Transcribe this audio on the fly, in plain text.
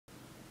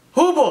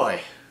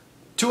boy!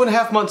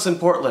 2.5 months in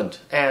Portland,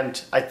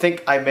 and I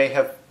think I may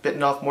have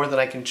bitten off more than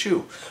I can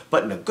chew,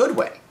 but in a good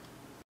way.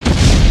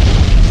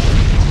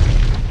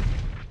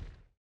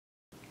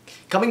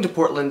 Coming to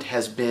Portland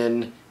has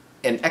been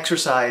an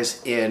exercise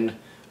in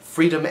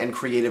freedom and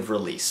creative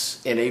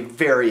release in a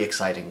very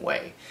exciting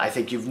way. I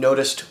think you've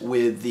noticed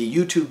with the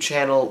YouTube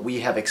channel, we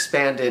have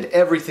expanded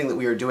everything that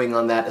we are doing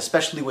on that,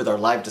 especially with our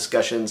live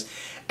discussions,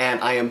 and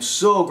I am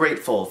so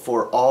grateful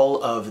for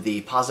all of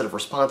the positive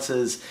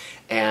responses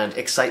and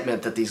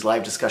excitement that these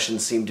live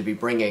discussions seem to be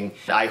bringing.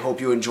 I hope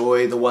you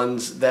enjoy the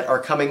ones that are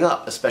coming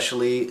up,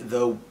 especially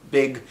the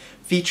big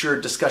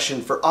featured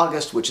discussion for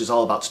August, which is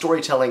all about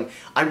storytelling.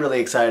 I'm really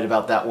excited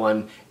about that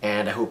one,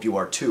 and I hope you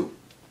are too.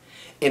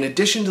 In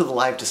addition to the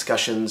live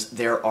discussions,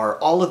 there are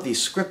all of these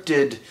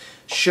scripted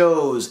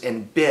shows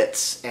and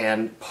bits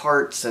and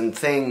parts and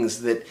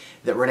things that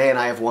Renee and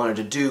I have wanted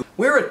to do.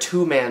 We're a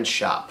two-man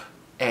shop,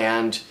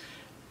 and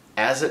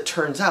as it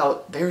turns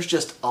out, there's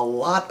just a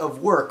lot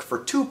of work for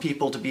two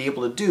people to be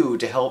able to do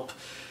to help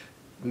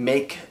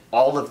make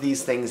all of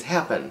these things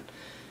happen.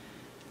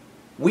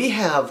 We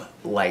have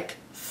like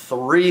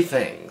 3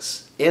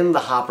 things in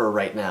the hopper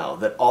right now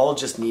that all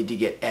just need to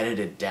get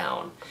edited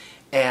down.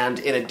 And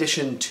in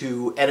addition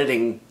to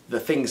editing the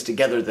things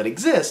together that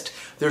exist,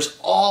 there's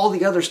all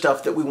the other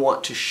stuff that we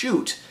want to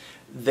shoot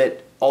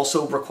that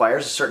also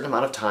requires a certain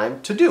amount of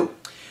time to do.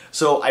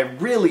 So I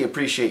really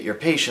appreciate your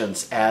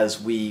patience as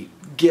we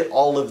get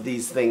all of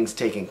these things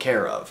taken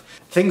care of.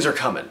 Things are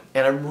coming,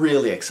 and I'm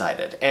really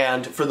excited.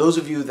 And for those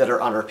of you that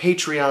are on our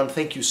Patreon,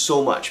 thank you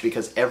so much,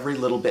 because every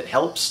little bit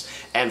helps.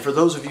 And for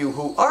those of you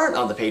who aren't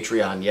on the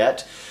Patreon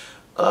yet,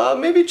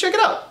 maybe check it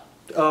out.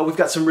 We've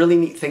got some really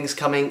neat things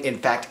coming. In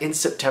fact, in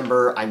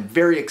September, I'm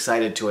very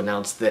excited to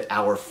announce that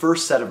our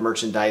first set of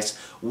merchandise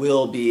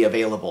will be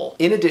available.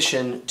 In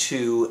addition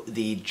to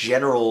the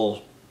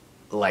general,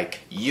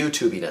 like,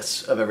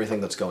 YouTubiness of everything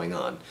that's going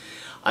on,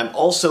 I'm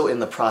also in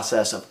the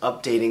process of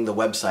updating the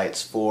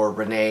websites for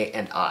Renee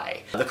and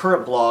I. The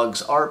current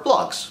blogs are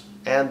blogs,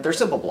 and they're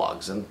simple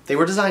blogs, and they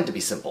were designed to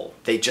be simple.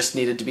 They just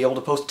needed to be able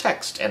to post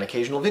text and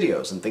occasional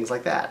videos and things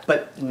like that.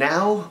 But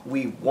now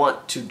we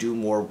want to do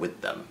more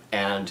with them,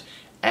 and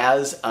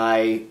as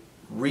I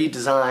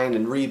redesign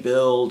and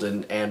rebuild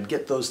and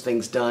get those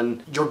things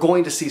done, you're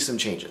going to see some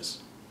changes.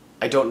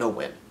 I don't know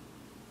when.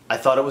 I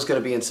thought it was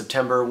going to be in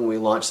September when we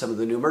launched some of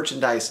the new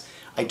merchandise.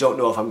 I don't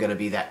know if I'm going to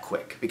be that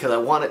quick, because I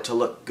want it to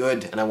look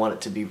good and I want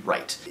it to be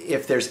right.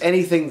 If there's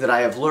anything that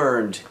I have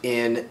learned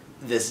in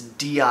this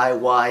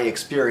DIY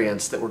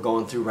experience that we're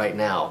going through right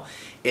now,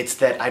 it's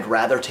that I'd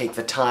rather take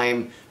the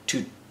time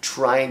to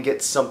try and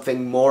get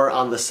something more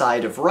on the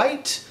side of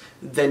right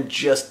than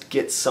just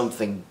get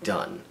something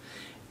done.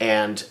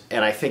 And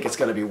I think it's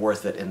going to be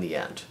worth it in the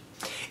end.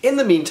 In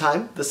the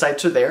meantime, the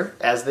sites are there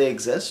as they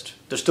exist.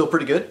 They're still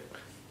pretty good,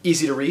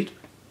 easy to read,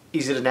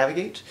 easy to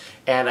navigate,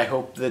 and I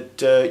hope that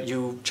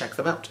you check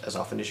them out as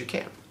often as you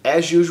can.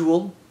 As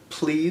usual,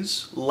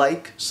 please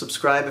like,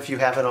 subscribe if you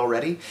haven't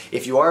already.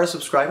 If you are a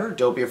subscriber,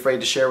 don't be afraid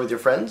to share with your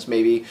friends.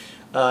 Maybe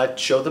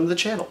show them the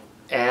channel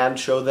and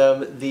show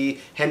them the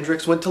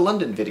Hendrix Went to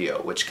London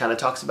video, which kind of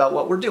talks about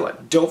what we're doing.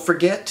 Don't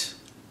forget,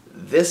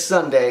 this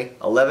Sunday,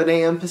 11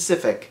 a.m.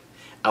 Pacific,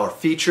 our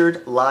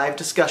featured live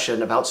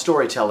discussion about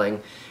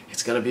storytelling.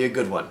 It's going to be a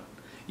good one.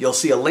 You'll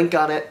see a link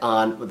on it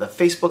on the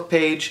Facebook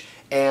page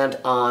and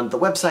on the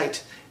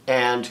website,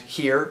 and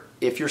here,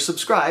 if you're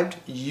subscribed,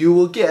 you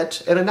will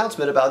get an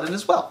announcement about it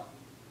as well.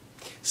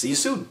 See you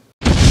soon.